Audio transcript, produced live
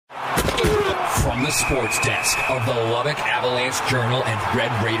From the sports desk of the Lubbock Avalanche Journal and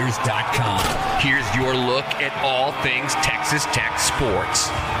RedRaiders.com, here's your look at all things Texas Tech sports.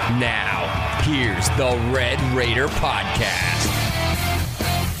 Now, here's the Red Raider Podcast.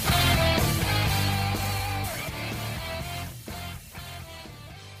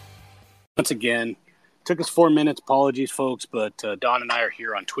 Once again, took us 4 minutes. Apologies, folks, but Don and I are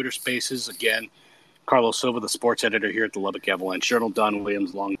here on Twitter Spaces again. Carlos Silva, the sports editor here at the Lubbock Avalanche Journal. Don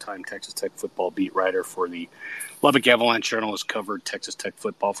Williams, longtime Texas Tech football beat writer for the Lubbock Avalanche Journal, has covered Texas Tech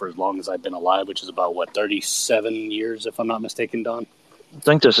football for as long as I've been alive, which is about, 37 years, if I'm not mistaken, Don? I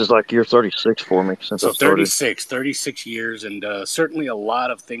think this is like year 36 for me since I started. 36 years, and certainly a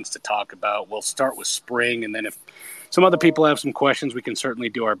lot of things to talk about. We'll start with spring, and then if some other people have some questions, we can certainly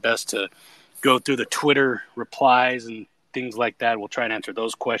do our best to go through the Twitter replies and things like that. We'll try and answer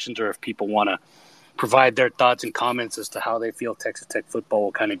those questions, or if people want to provide their thoughts and comments as to how they feel Texas Tech football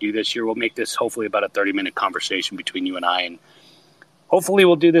will kind of do this year. We'll make this hopefully about a 30-minute conversation between you and I, and hopefully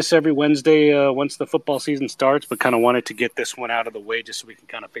we'll do this every Wednesday once the football season starts, but kind of wanted to get this one out of the way just so we can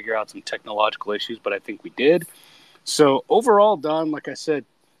kind of figure out some technological issues, but I think we did. So overall, Don, like I said,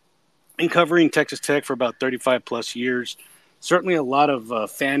 been covering Texas Tech for about 35-plus years. Certainly a lot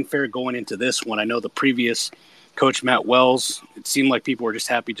of fanfare going into this one. I know the previous coach, Matt Wells, it seemed like people were just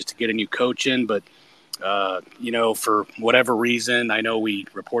happy just to get a new coach in, but for whatever reason, I know we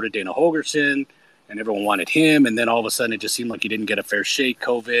reported Dana Holgerson, and everyone wanted him, and then all of a sudden it just seemed like he didn't get a fair shake,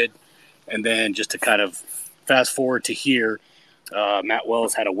 COVID. And then just to kind of fast forward to here, Matt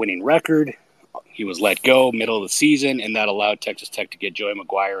Wells had a winning record. He was let go middle of the season, and that allowed Texas Tech to get Joey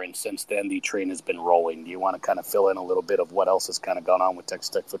McGuire, and since then the train has been rolling. Do you want to kind of fill in a little bit of what else has kind of gone on with Texas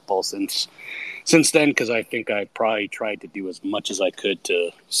Tech football since then? Because I think I probably tried to do as much as I could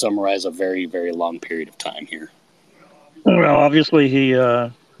to summarize a very, very long period of time here. Well, obviously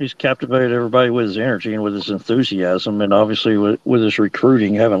he's captivated everybody with his energy and with his enthusiasm, and obviously with his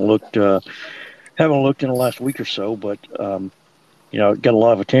recruiting. Haven't looked in the last week or so, but got a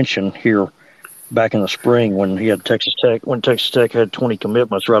lot of attention here back in the spring when he had Texas Tech had 20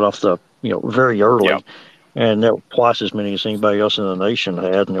 commitments right off the very early. Yep. And that was twice as many as anybody else in the nation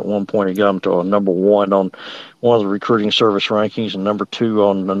had. And at one point, he got them to a number one on one of the recruiting service rankings and number two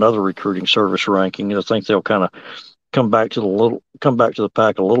on another recruiting service ranking. And I think they'll kind of come back to the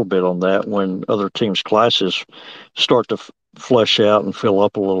pack a little bit on that when other teams' classes start to flesh out and fill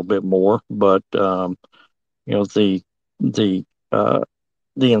up a little bit more. But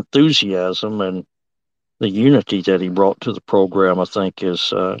the enthusiasm and the unity that he brought to the program, I think,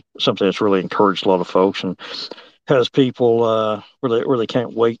 is something that's really encouraged a lot of folks and has people where they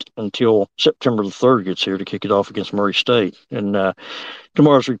can't wait until September the 3rd gets here to kick it off against Murray State. And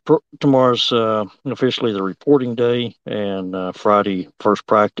tomorrow's officially the reporting day, and Friday first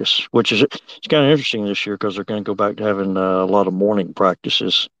practice, which is it's kind of interesting this year because they're going to go back to having a lot of morning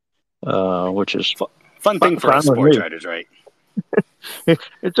practices, which is fun thing for us sports writers, right?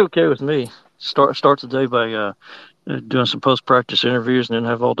 It's okay with me. Start the day by doing some post-practice interviews and then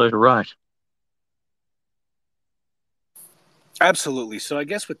have all day to write. Absolutely. So I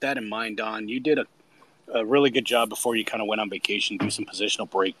guess with that in mind, Don, you did a really good job before you kind of went on vacation, do some positional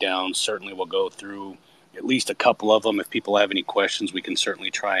breakdowns. Certainly we'll go through at least a couple of them. If people have any questions, we can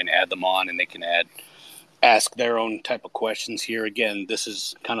certainly try and add them on, and they can ask their own type of questions here. Again, this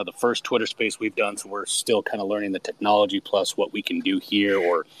is kind of the first Twitter space we've done, so we're still kind of learning the technology plus what we can do here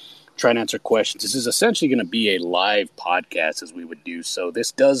or try and answer questions. This is essentially going to be a live podcast as we would do. So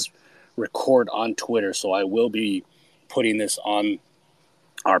this does record on Twitter, so I will be putting this on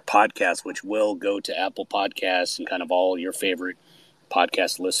our podcast, which will go to Apple Podcasts and kind of all your favorite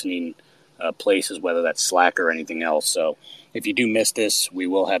podcast listening places, whether that's Slack or anything else. So if you do miss this, we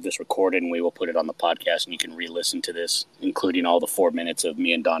will have this recorded and we will put it on the podcast, and you can re-listen to this, including all the 4 minutes of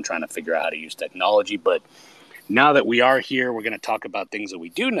me and Don trying to figure out how to use technology. But now that we are here, we're going to talk about things that we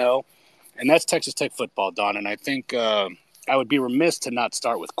do know, and that's Texas Tech football, Don. And I think I would be remiss to not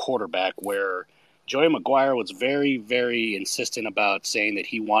start with quarterback, where Joey McGuire was very, very insistent about saying that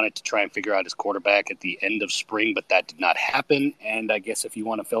he wanted to try and figure out his quarterback at the end of spring, but that did not happen. And I guess if you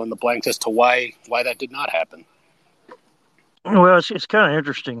want to fill in the blanks as to why that did not happen. Well, it's kind of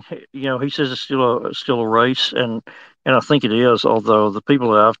interesting. He says it's still a race, and I think it is. Although the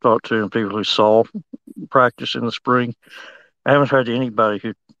people that I've talked to and people who saw practice in the spring, I haven't heard anybody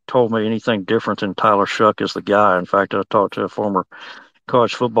who told me anything different than Tyler Shuck is the guy. In fact, I talked to a former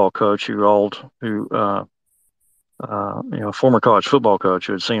college football coach former college football coach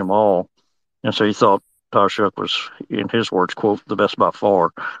who had seen them all, and so he thought Tyler Shuck was, in his words, quote, the best by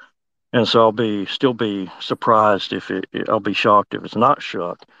far. And so I'll still be surprised I'll be shocked if it's not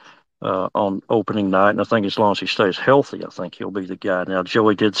Shuck. on opening night. And I think as long as he stays healthy, I think he'll be the guy. Now,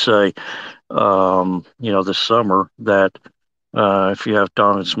 Joey did say, this summer that if you have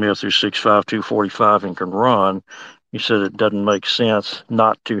Donovan Smith who's 6'5", 245 and can run, he said it doesn't make sense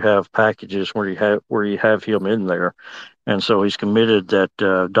not to have packages where you have him in there. And so he's committed that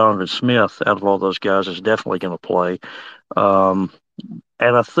Donovan Smith, out of all those guys, is definitely going to play. Um,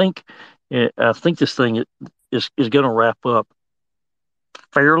 and I think this thing is going to wrap up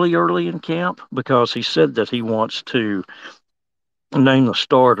fairly early in camp, because he said that he wants to name the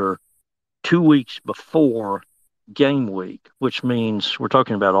starter 2 weeks before game week, which means we're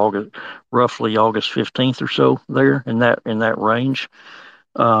talking about roughly August 15th or so, there in that range.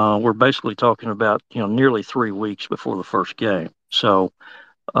 We're basically talking about nearly 3 weeks before the first game.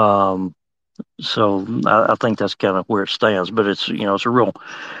 Um, so I think that's kind of where it stands. But it's a real.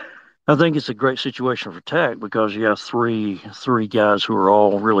 I think it's a great situation for Tech, because you have three guys who are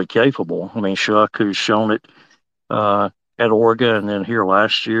all really capable. I mean, Shuck, who's shown it at Oregon and then here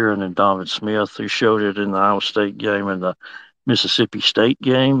last year, and then Donovan Smith, who showed it in the Iowa State game and the Mississippi State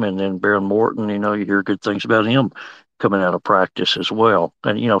game, and then Baron Morton. You hear good things about him coming out of practice as well.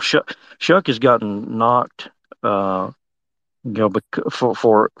 And Shuck has gotten knocked, for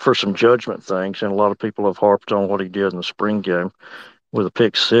some judgment things, and a lot of people have harped on what he did in the spring game with a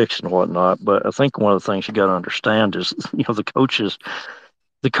pick six and whatnot. But I think one of the things you got to understand is,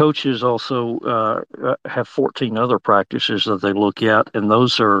 the coaches also have 14 other practices that they look at, and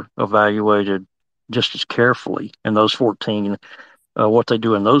those are evaluated just as carefully. And those 14, what they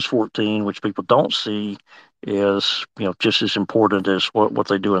do in those 14, which people don't see, is just as important as what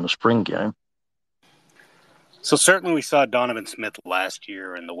they do in the spring game. So certainly we saw Donovan Smith last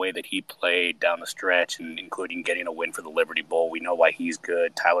year and the way that he played down the stretch, and including getting a win for the Liberty Bowl. We know why he's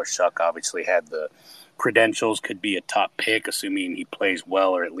good. Tyler Shuck obviously had the credentials, could be a top pick, assuming he plays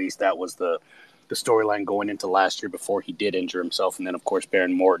well, or at least that was the storyline going into last year before he did injure himself. And then, of course,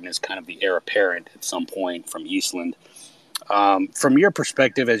 Baron Morton is kind of the heir apparent at some point from Eastland. From your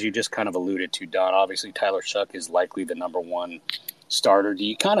perspective, as you just kind of alluded to, Don, obviously Tyler Shuck is likely the number one starter. Do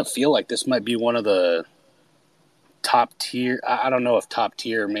you kind of feel like this might be one of the top tier, I don't know if top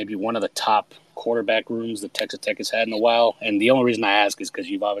tier, maybe one of the top quarterback rooms that Texas Tech has had in a while? And the only reason I ask is because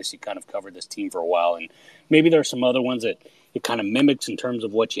you've obviously kind of covered this team for a while, and maybe there are some other ones that it kind of mimics in terms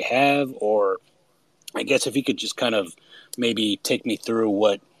of what you have. Or I guess if you could just kind of maybe take me through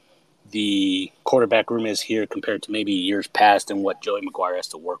what the quarterback room is here compared to maybe years past and what Joey McGuire has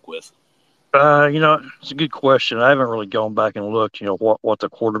to work with. It's a good question. I haven't really gone back and looked, what the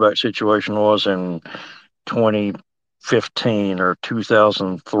quarterback situation was in 2015 or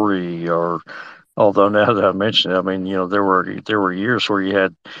 2003, or although now that I mention it, I mean, there were years where you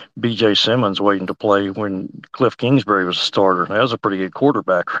had B.J. Simmons waiting to play when Cliff Kingsbury was a starter. That was a pretty good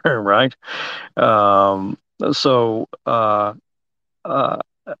quarterback room, right? Off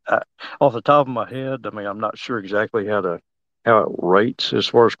the top of my head, I mean, I'm not sure exactly how it rates as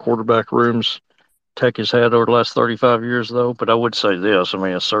far as quarterback rooms Tech has had over the last 35 years, though. But I would say this: I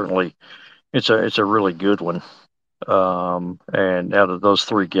mean, it's a really good one. And out of those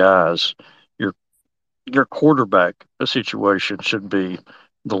three guys, your quarterback situation should be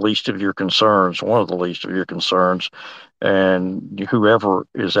the least of your concerns, one of the least of your concerns, and whoever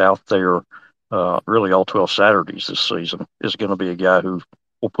is out there, really all 12 Saturdays this season, is going to be a guy who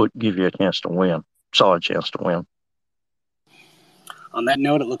will give you a chance to win, solid chance to win. On that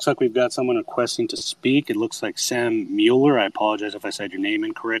note, it looks like we've got someone requesting to speak. It looks like Sam Mueller. I apologize if I said your name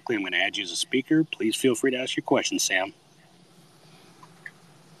incorrectly. I'm going to add you as a speaker. Please feel free to ask your question, Sam.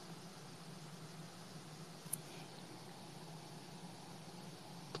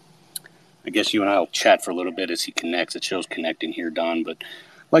 I guess you and I will chat for a little bit as he connects. It shows connecting here, Don. But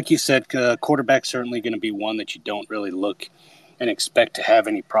like you said, quarterback's certainly going to be one that you don't really look and expect to have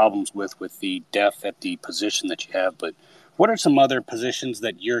any problems with the depth at the position that you have. But what are some other positions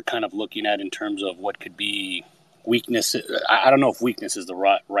that you're kind of looking at in terms of what could be weakness? I don't know if weakness is the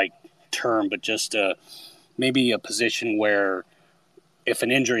right term, but just maybe a position where if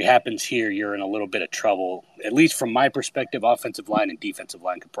an injury happens here, you're in a little bit of trouble. At least from my perspective, offensive line and defensive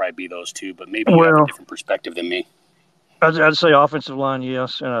line could probably be those two, but maybe you have a different perspective than me. I'd say offensive line,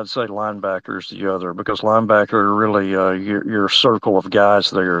 yes, and I'd say linebackers the other, because linebacker really your circle of guys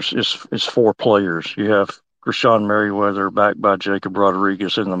there is four players. You have Rashawn Merriweather backed by Jacob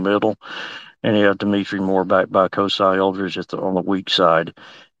Rodriguez in the middle, and you have Dimitri Moore backed by Kosai Eldridge on the weak side.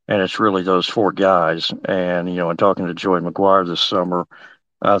 And it's really those four guys. And, in talking to Joey McGuire this summer,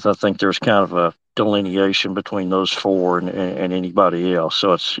 I think there's kind of a delineation between those four and anybody else.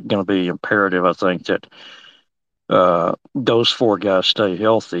 So it's going to be imperative, I think, that those four guys stay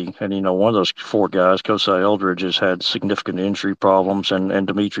healthy. And, one of those four guys, Kosai Eldridge, has had significant injury problems, and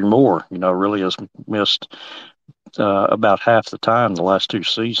Dimitri Moore, really has missed about half the time the last two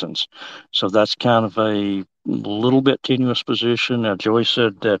seasons. So that's kind of a little bit tenuous position. Now, Joey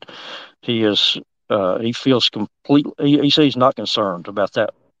said that he feels completely, he says he's not concerned about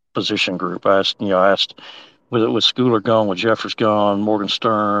that position group. I asked with Schooler gone, with Jeffers gone, Morgan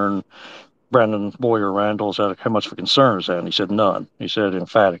Stern, Brandon Boyer Randall's, how much of a concern is that? And he said none. He said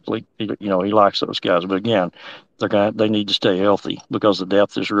emphatically, he likes those guys, but again, they need to stay healthy because the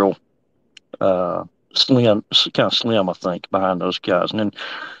depth is real slim, kind of slim, I think, behind those guys. And then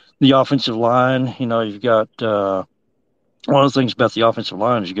the offensive line, you've got one of the things about the offensive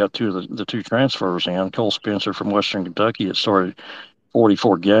line is you got two of the two transfers in. Cole Spencer from Western Kentucky that started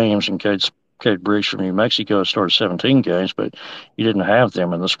 44 games, and Cade Briggs from New Mexico started 17 games, but you didn't have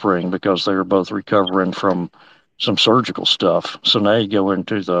them in the spring because they were both recovering from some surgical stuff. So now you go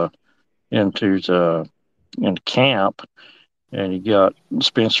into camp, and you got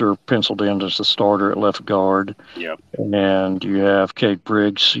Spencer penciled in as the starter at left guard. Yep. And you have Cade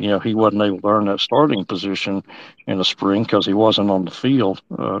Briggs. He wasn't able to earn that starting position in the spring because he wasn't on the field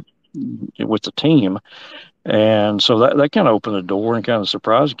with the team. And so that kind of opened the door, and kind of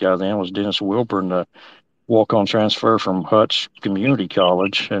surprised guy then was Dennis Wilburn, the walk-on transfer from Hutch Community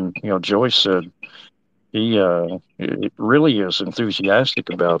College. And, Joyce said he it really is enthusiastic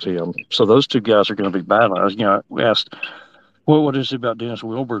about him. So those two guys are going to be battling. We asked, what is it about Dennis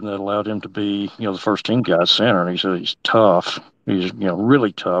Wilburn that allowed him to be, the first team guy center? And he said he's tough. He's,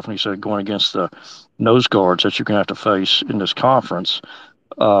 really tough. And he said going against the nose guards that you're going to have to face in this conference,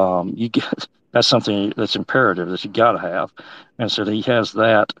 that's something that's imperative that you got to have. And said he has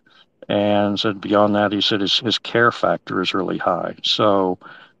that. And said beyond that, he said his care factor is really high. So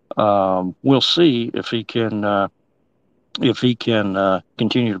we'll see if he can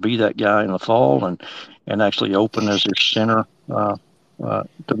continue to be that guy in the fall and actually open as their center to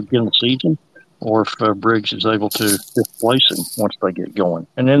begin the season, or if Briggs is able to displace him once they get going.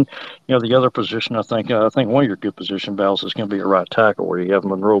 And then, the other position, I think one of your good position battles is going to be a right tackle, where you have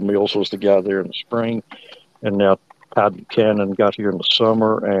Monroe Mills was the guy there in the spring, and now Todd Buchanan got here in the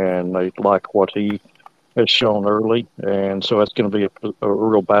summer, and they like what he has shown early, and so it's going to be a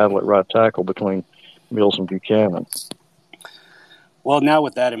real battle at right tackle between Mills and Buchanan. Well, now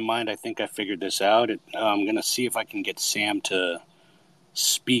with that in mind, I think I figured this out. I'm going to see if I can get Sam to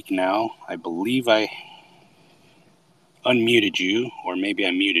speak now. I believe I unmuted you, or maybe I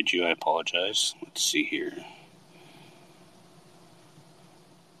muted you. I apologize. Let's see here.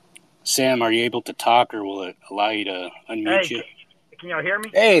 Sam, are you able to talk, or will it allow you to unmute you? Can y'all hear me?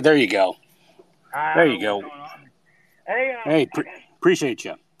 Hey, there you go. There you go. Hey, appreciate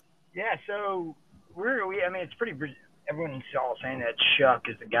you. Yeah, so it's pretty. Everyone's all saying that Chuck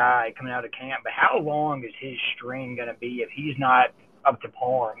is the guy coming out of camp, but how long is his string going to be if he's not up to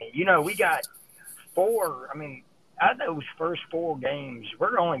par? I mean, we got four. I mean, out of those first four games,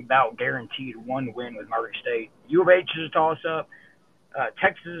 we're only about guaranteed one win with Murray State. U of H is a toss-up.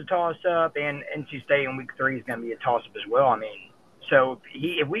 Texas is a toss-up, and NC State in week 3 is going to be a toss-up as well. I mean, so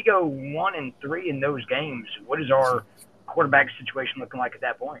if we go 1-3 in those games, what is our quarterback situation looking like at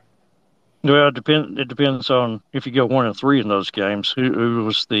that point? Well, it depends on if you go 1-3 in those games. Who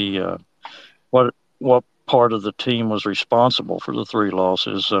was the what part of the team was responsible for the 3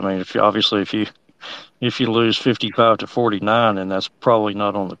 losses? I mean, if you lose 55-49, then that's probably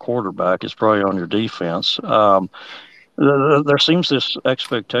not on the quarterback. It's probably on your defense. There seems this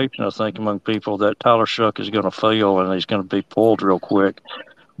expectation, I think, among people that Tyler Shuck is going to fail and he's going to be pulled real quick.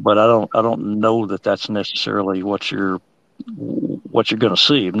 But I don't know that that's necessarily what you're going to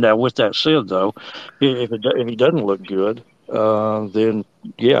see. Now, with that said, though, if he doesn't look good, then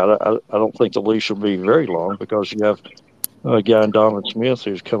I don't think the leash will be very long, because you have a guy in Donovan Smith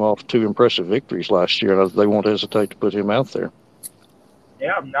who's come off 2 impressive victories last year, and they won't hesitate to put him out there.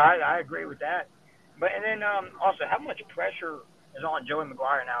 Yeah, I agree with that. And then also, how much pressure is on Joey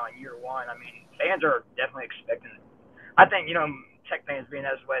McGuire now in year 1? I mean, fans are definitely expecting. I think Tech fans being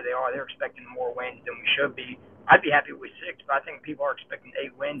as the way they are, they're expecting more wins than we should be. I'd be happy with 6, but I think people are expecting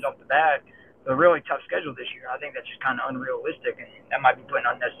 8 wins off the bat. A really tough schedule this year. I think that's just kind of unrealistic, and that might be putting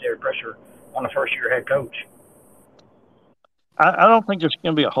unnecessary pressure on a first-year head coach. I don't think there's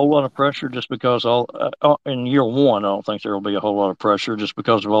going to be a whole lot of pressure, just because in year 1, I don't think there will be a whole lot of pressure just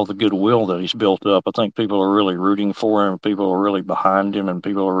because of all the goodwill that he's built up. I think people are really rooting for him, people are really behind him, and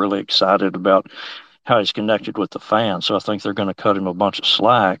people are really excited about how he's connected with the fans. So I think they're going to cut him a bunch of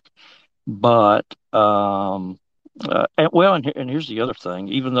slack. But And here's the other thing.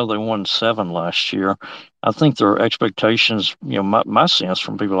 Even though they won 7 last year, I think their expectations, my sense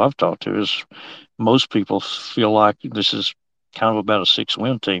from people I've talked to is most people feel like this is kind of about a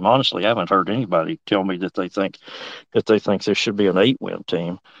 6-win team. Honestly, I haven't heard anybody tell me that they think this should be an 8-win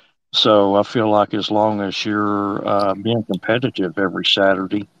team. So I feel like as long as you're being competitive every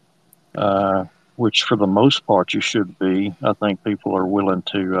Saturday, uh, which for the most part you should be, I think people are willing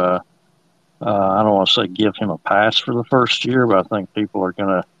to. I don't want to say give him a pass for the first year, but I think people are going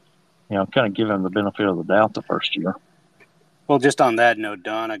to, kind of give him the benefit of the doubt the first year. Well, just on that note,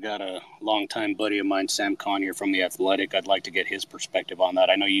 Don, I got a longtime buddy of mine, Sam Conyer from The Athletic. I'd like to get his perspective on that.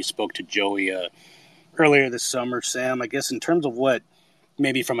 I know you spoke to Joey earlier this summer, Sam. I guess in terms of what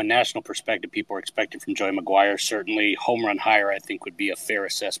maybe from a national perspective people are expecting from Joey McGuire, certainly home run higher I think would be a fair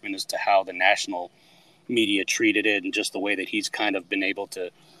assessment as to how the national media treated it and just the way that he's kind of been able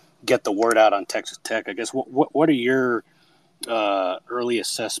to get the word out on Texas Tech. I guess what are your early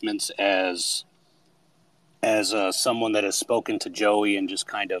assessments as someone that has spoken to Joey and just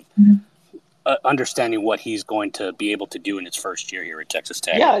kind of understanding what he's going to be able to do in his first year here at Texas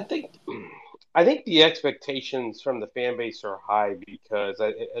Tech? Yeah, I think the expectations from the fan base are high because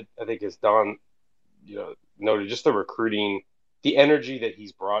I think as Don noted, just the recruiting, the energy that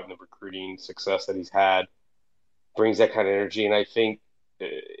he's brought and the recruiting success that he's had brings that kind of energy, and I think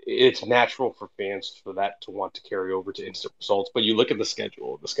it's natural for fans for that to want to carry over to instant results. But you look at the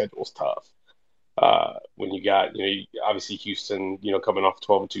schedule; the schedule's tough. When you got, obviously Houston, coming off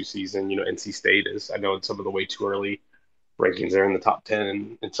 12-2 season, NC State is, I know in some of the way too early rankings, they're in the top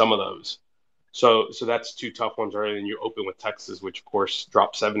 10 in some of those. So that's 2 tough ones already. And you open with Texas, which of course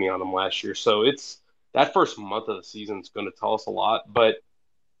dropped 70 on them last year. So it's that first month of the season is going to tell us a lot. But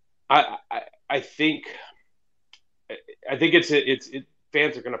I think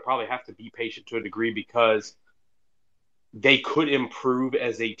fans are going to probably have to be patient to a degree because they could improve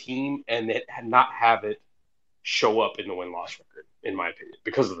as a team and not have it show up in the win-loss record, in my opinion,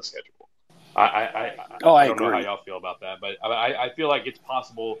 because of the schedule. I don't know how y'all feel about that, but I feel like it's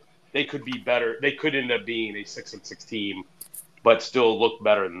possible they could be better. They could end up being a 6-6 team, but still look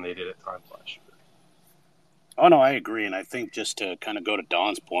better than they did at times last year. Oh, no, I agree. And I think just to kind of go to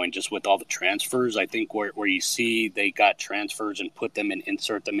Don's point, just with all the transfers, I think where you see they got transfers and put them and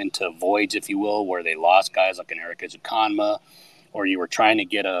insert them into voids, if you will, where they lost guys like an Eric Ezukanma, or you were trying to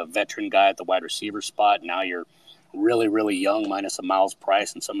get a veteran guy at the wide receiver spot. Now you're really, really young, minus a Miles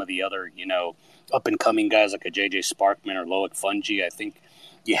Price and some of the other, up-and-coming guys like a J.J. Sparkman or Loic Fungi. I think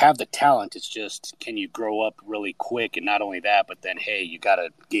you have the talent. It's just, can you grow up really quick? And not only that, but then, hey, you got a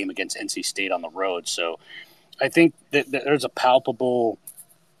game against NC State on the road. So I think that there's a palpable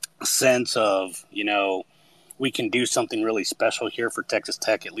sense of, we can do something really special here for Texas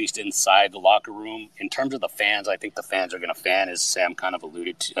Tech, at least inside the locker room. In terms of the fans, I think the fans are going to fan, as Sam kind of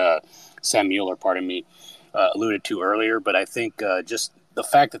alluded to, Sam Mueller, alluded to earlier. But I think just the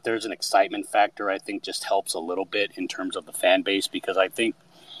fact that there's an excitement factor, I think just helps a little bit in terms of the fan base, because I think,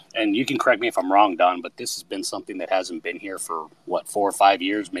 and you can correct me if I'm wrong, Don, but this has been something that hasn't been here for, 4 or 5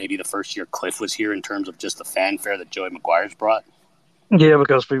 years, maybe the first year Cliff was here, in terms of just the fanfare that Joey McGuire's brought. Yeah,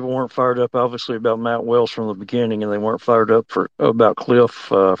 because people weren't fired up, obviously, about Matt Wells from the beginning, and they weren't fired up about Cliff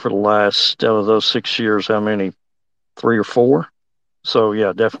for the last, out of those 6 years, how many, 3 or 4? So,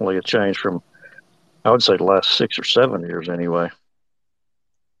 yeah, definitely a change from, I would say, the last 6 or 7 years anyway.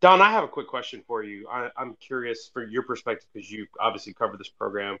 Don, I have a quick question for you. I'm curious for your perspective, because you obviously covered this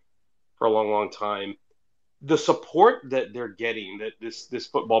program for a long, long time. The support that they're getting, that this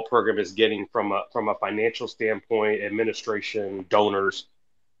football program is getting from a financial standpoint, administration, donors.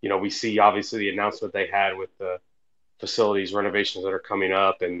 We see obviously the announcement they had with the facilities renovations that are coming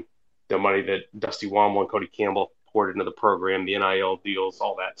up, and the money that Dusty Womble and Cody Campbell poured into the program, the NIL deals,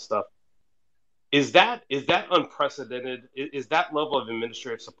 all that stuff. Is that unprecedented? Is that level of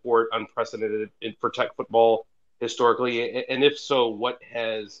administrative support unprecedented for Tech football historically? And if so, what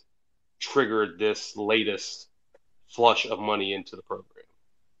has triggered this latest flush of money into the program?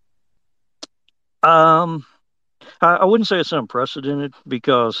 I wouldn't say it's unprecedented,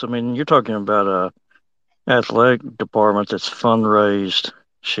 because, you're talking about a athletic department that's fundraised,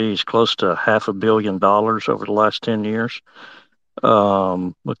 close to $500 million over the last 10 years.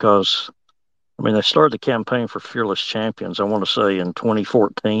 Because, they started the campaign for Fearless Champions, I want to say, in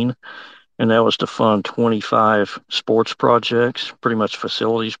 2014, and that was to fund 25 sports projects, pretty much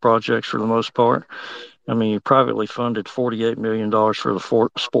facilities projects for the most part. You privately funded $48 million for the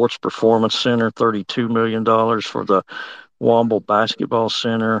Sports Performance Center, $32 million for the Womble Basketball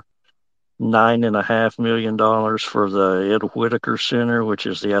Center, $9.5 million for the Ed Whitaker Center, which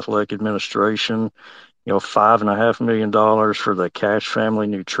is the athletic administration, $5.5 million for the Cash Family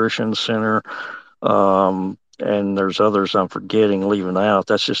Nutrition Center. And there's others I'm forgetting, leaving out.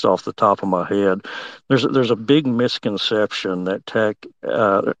 That's just off the top of my head. There's a big misconception that Tech,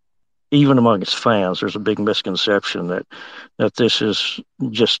 even among its fans, there's a big misconception that this is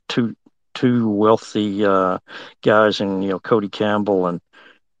just two wealthy guys, and Cody Campbell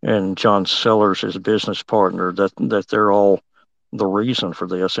and John Sellers, his business partner, that they're all the reason for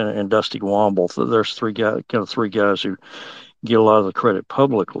this, and Dusty Womble. There's three guys who get a lot of the credit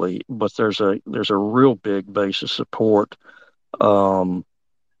publicly, but there's a real big base of support um,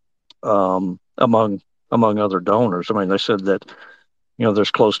 among other donors. I mean, they said that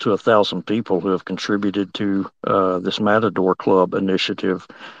there's close to 1,000 people who have contributed to this Matador Club initiative.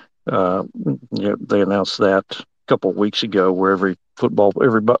 They announced that a couple of weeks ago, where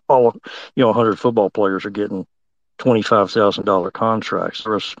all 100 football players are getting $25,000 contracts.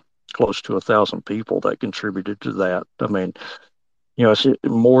 There's close to 1,000 people that contributed to that. I mean, it's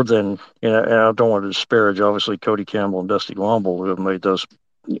more than, and I don't want to disparage, obviously, Cody Campbell and Dusty Womble, who have made those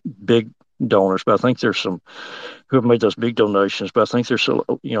big donors, but I think there's some who have made those big donations, but I think there's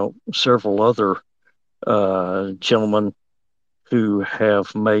several other gentlemen who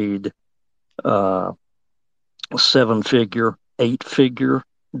have made 7-figure, 8-figure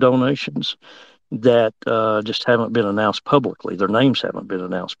donations that just haven't been announced publicly. Their names haven't been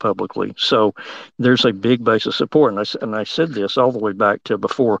announced publicly. So there's a big base of support. And I said this all the way back to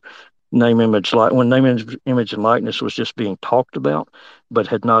before when name, image, and likeness was just being talked about, but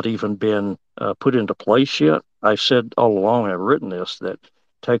had not even been put into place yet. I've said all along, I've written this, that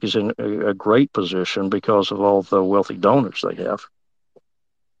Tech is in a great position because of all the wealthy donors they have.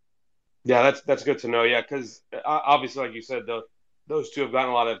 Yeah, that's good to know. Yeah, because obviously, like you said, those two have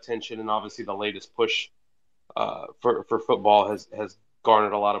gotten a lot of attention, and obviously the latest push for football has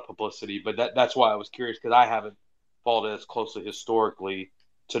garnered a lot of publicity. But that's why I was curious, because I haven't followed it as closely historically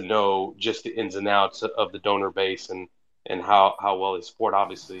to know just the ins and outs of the donor base and how well they support.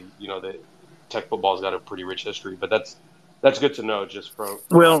 Obviously, the Tech football's got a pretty rich history, but that's good to know just from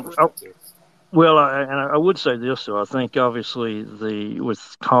my perspective. I would say this, though. I think obviously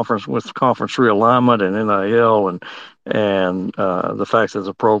with conference realignment and NIL and the fact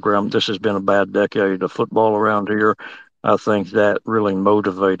that this has been a bad decade of football around here. I think that really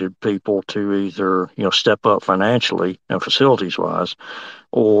motivated people to either step up financially and facilities wise,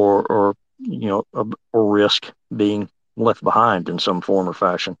 or risk being left behind in some form or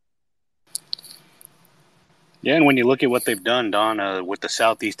fashion. Yeah, and when you look at what they've done, Don, with the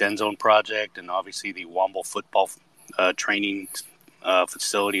Southeast End Zone project and obviously the Womble football training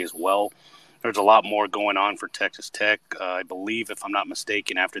facility as well, there's a lot more going on for Texas Tech. I believe, if I'm not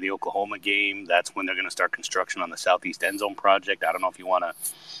mistaken, after the Oklahoma game, that's when they're going to start construction on the Southeast End Zone project. I don't know if you want to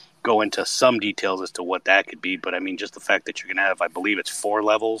go into some details as to what that could be, but I mean, just the fact that you're going to have, I believe it's 4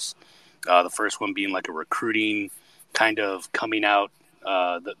 levels. The first one being like a recruiting kind of coming out.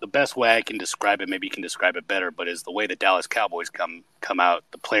 The best way I can describe it, maybe you can describe it better, but is the way the Dallas Cowboys come out.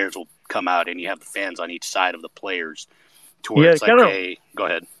 The players will come out, and you have the fans on each side of the players. To where it's like, go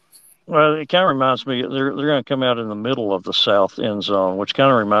ahead. Well, it kind of reminds me they're going to come out in the middle of the south end zone, which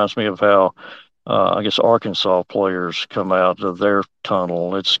kind of reminds me of how I guess Arkansas players come out of their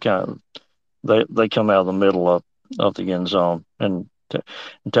tunnel. It's kind of they come out of the middle of the end zone, and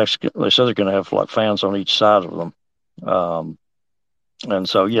in Texas they said they're going to have like fans on each side of them. And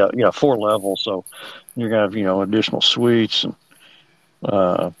so, 4 levels. So you're going to have, additional suites and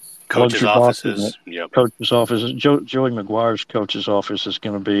coaches' offices. Yep. Coaches' offices. Joey McGuire's coach's office is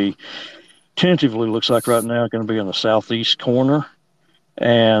going to be, tentatively looks like right now, going to be in the southeast corner.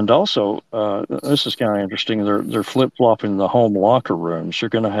 And also, this is kind of interesting. They're flip-flopping the home locker rooms. You're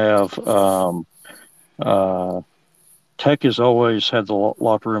going to have Tech has always had the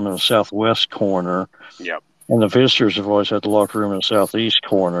locker room in the southwest corner. Yep. And the visitors have always had the locker room in the southeast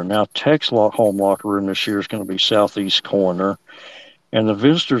corner. Now, Tech's home locker room this year is going to be southeast corner. And the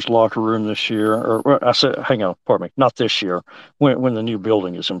visitors' locker room this year, not this year, when the new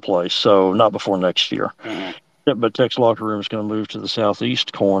building is in place. So not before next year. Mm-hmm. But Tech's locker room is going to move to the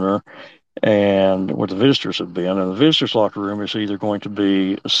southeast corner, and where the visitors have been. And the visitors' locker room is either going to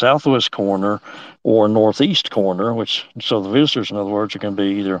be southwest corner or northeast corner, so the visitors, in other words, are going to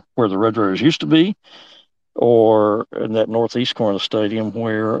be either where the Red Raiders used to be, or in that northeast corner of the stadium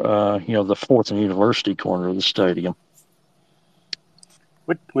where, the Fourth and University corner of the stadium.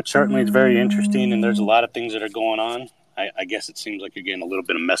 Which certainly is very interesting, and there's a lot of things that are going on. I guess it seems like you're getting a little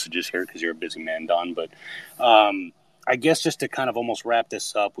bit of messages here because you're a busy man, Don. But I guess just to kind of almost wrap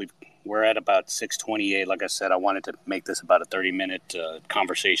this up, we've we're at about 6:28. Like I said, I wanted to make this about a 30-minute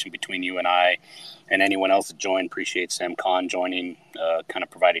conversation between you and I, and anyone else that joined. Appreciate Sam Khan joining, kind of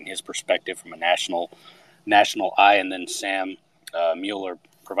providing his perspective from a national eye, and then Sam Mueller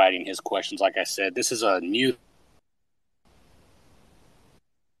providing his questions. Like I said, this is a new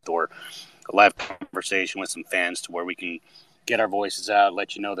or a live conversation with some fans to where we can get our voices out,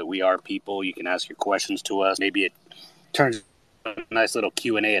 let you know that we are people. You can ask your questions to us. Maybe it turns a nice little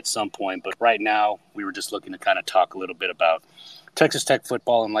Q&A at some point, but right now we were just looking to kind of talk a little bit about Texas Tech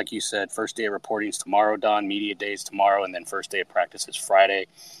football. And like you said, first day of reporting is tomorrow, Don. Media day is tomorrow, and then first day of practice is Friday.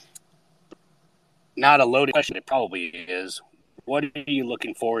 Not a loaded question, it probably is. What are you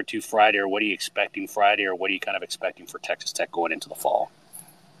looking forward to Friday, or what are you expecting Friday, or what are you kind of expecting for Texas Tech going into the fall?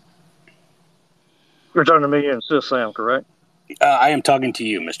 You're talking to me and Sis Sam, correct? I am talking to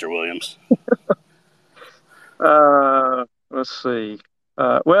you, Mr. Williams. Let's see.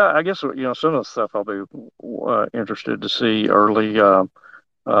 Well, I guess some of the stuff I'll be interested to see early. There's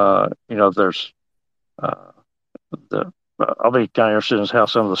I'll be kind of interested in how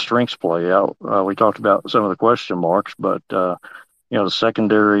some of the strengths play out. We talked about some of the question marks, but the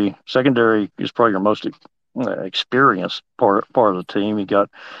secondary is probably your most experienced part of the team. You got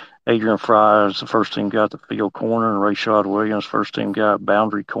Adrian Fry is the first team guy at the field corner, and Rashad Williams, first team guy at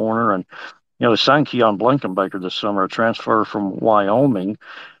boundary corner. And, they signed Keon Blankenbaker this summer, a transfer from Wyoming,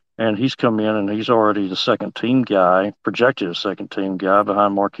 and he's come in and he's already the second team guy, projected a second team guy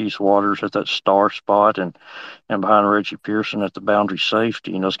behind Marquise Waters at that star spot and behind Reggie Pearson at the boundary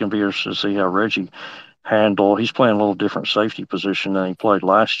safety. It's going to be interesting to see how Reggie he's playing a little different safety position than he played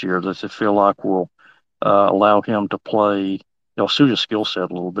last year that they feel like will allow him to play, suit his skill set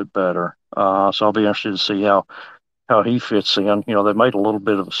a little bit better. So I'll be interested to see how he fits in. They made a little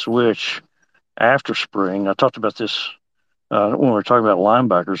bit of a switch after spring. I talked about this when we were talking about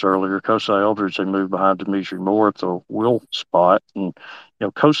linebackers earlier. Kosai Eldridge, they moved behind Demetri Moore at the will spot. And,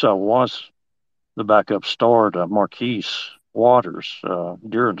 Kosai was the backup star to Marquise Waters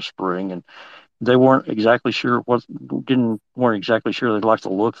during the spring. And they weren't exactly sure weren't exactly sure they'd like to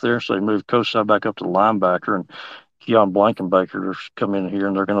look there. So they moved Kosai back up to the linebacker, and Keon Blankenbaker's come in here,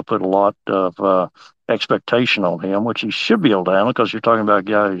 and they're going to put a lot of expectation on him, which he should be able to handle because you're talking about a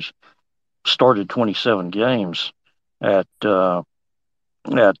guy who's started 27 games at Wyoming.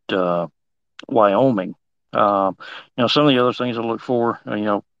 Some of the other things I look for,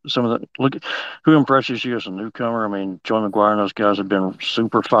 look at who impresses you as a newcomer. I mean, Joey McGuire and those guys have been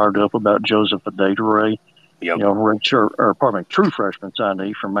super fired up about Joseph Adedire. Yep. True freshman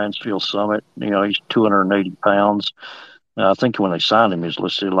signee from Mansfield Summit. He's 280 pounds. I think when they signed him, he was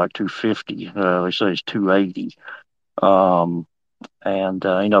listed like 250. They say he's 280.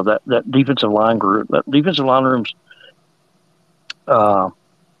 That defensive line room's,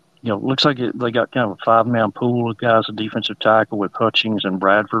 looks like they got kind of a 5-man pool of guys, a defensive tackle with Hutchings and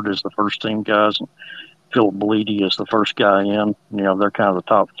Bradford as the first team guys, and Philip Bleedy is the first guy in. They're kind of the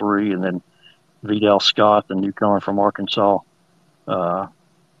top three, and then Vidal Scott, the newcomer from Arkansas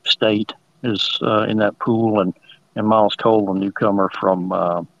State, is in that pool, and Miles Cole, the newcomer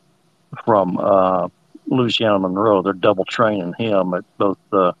from Louisiana Monroe. They're double training him at both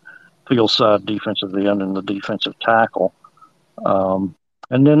the field side defensive end and the defensive tackle. And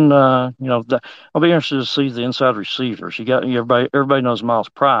then I'll be interested to see the inside receivers. You got everybody knows Miles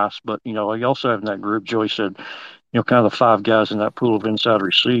Price, but you also have in that group, Joey said, kind of the 5 guys in that pool of inside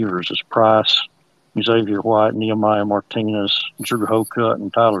receivers is Price, Xavier White, Nehemiah Martinez, Drew Hocutt,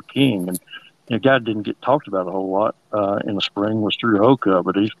 and Tyler King. And a guy that didn't get talked about a whole lot in the spring was Drew Hocutt,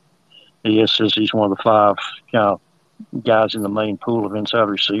 but he says he's one of the 5 kind of guys in the main pool of inside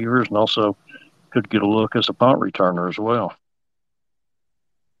receivers, and also could get a look as a punt returner as well.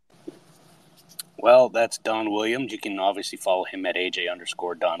 Well, that's Don Williams. You can obviously follow him at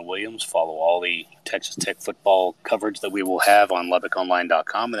AJ_Don Williams. Follow all the Texas Tech football coverage that we will have on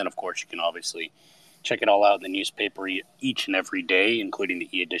LubbockOnline.com. And then, of course, you can obviously check it all out in the newspaper each and every day, including the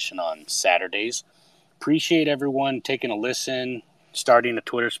e-edition on Saturdays. Appreciate everyone taking a listen, starting a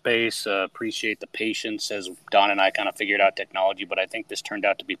Twitter space. Appreciate the patience as Don and I kind of figured out technology, but I think this turned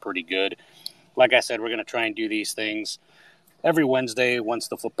out to be pretty good. Like I said, we're going to try and do these things every Wednesday. Once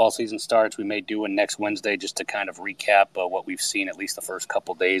the football season starts, we may do one next Wednesday just to kind of recap what we've seen at least the first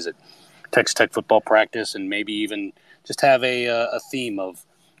couple days at Texas Tech football practice, and maybe even just have a theme of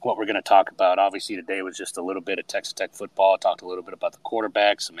what we're going to talk about. Obviously, today was just a little bit of Texas Tech football. I talked a little bit about the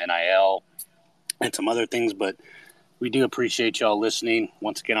quarterback, some NIL, and some other things, but we do appreciate y'all listening.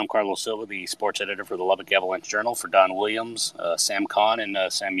 Once again, I'm Carlos Silva, the sports editor for the Lubbock Avalanche Journal. For Don Williams, Sam Khan, and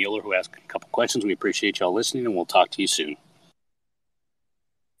Sam Mueller, who asked a couple questions, we appreciate y'all listening, and we'll talk to you soon.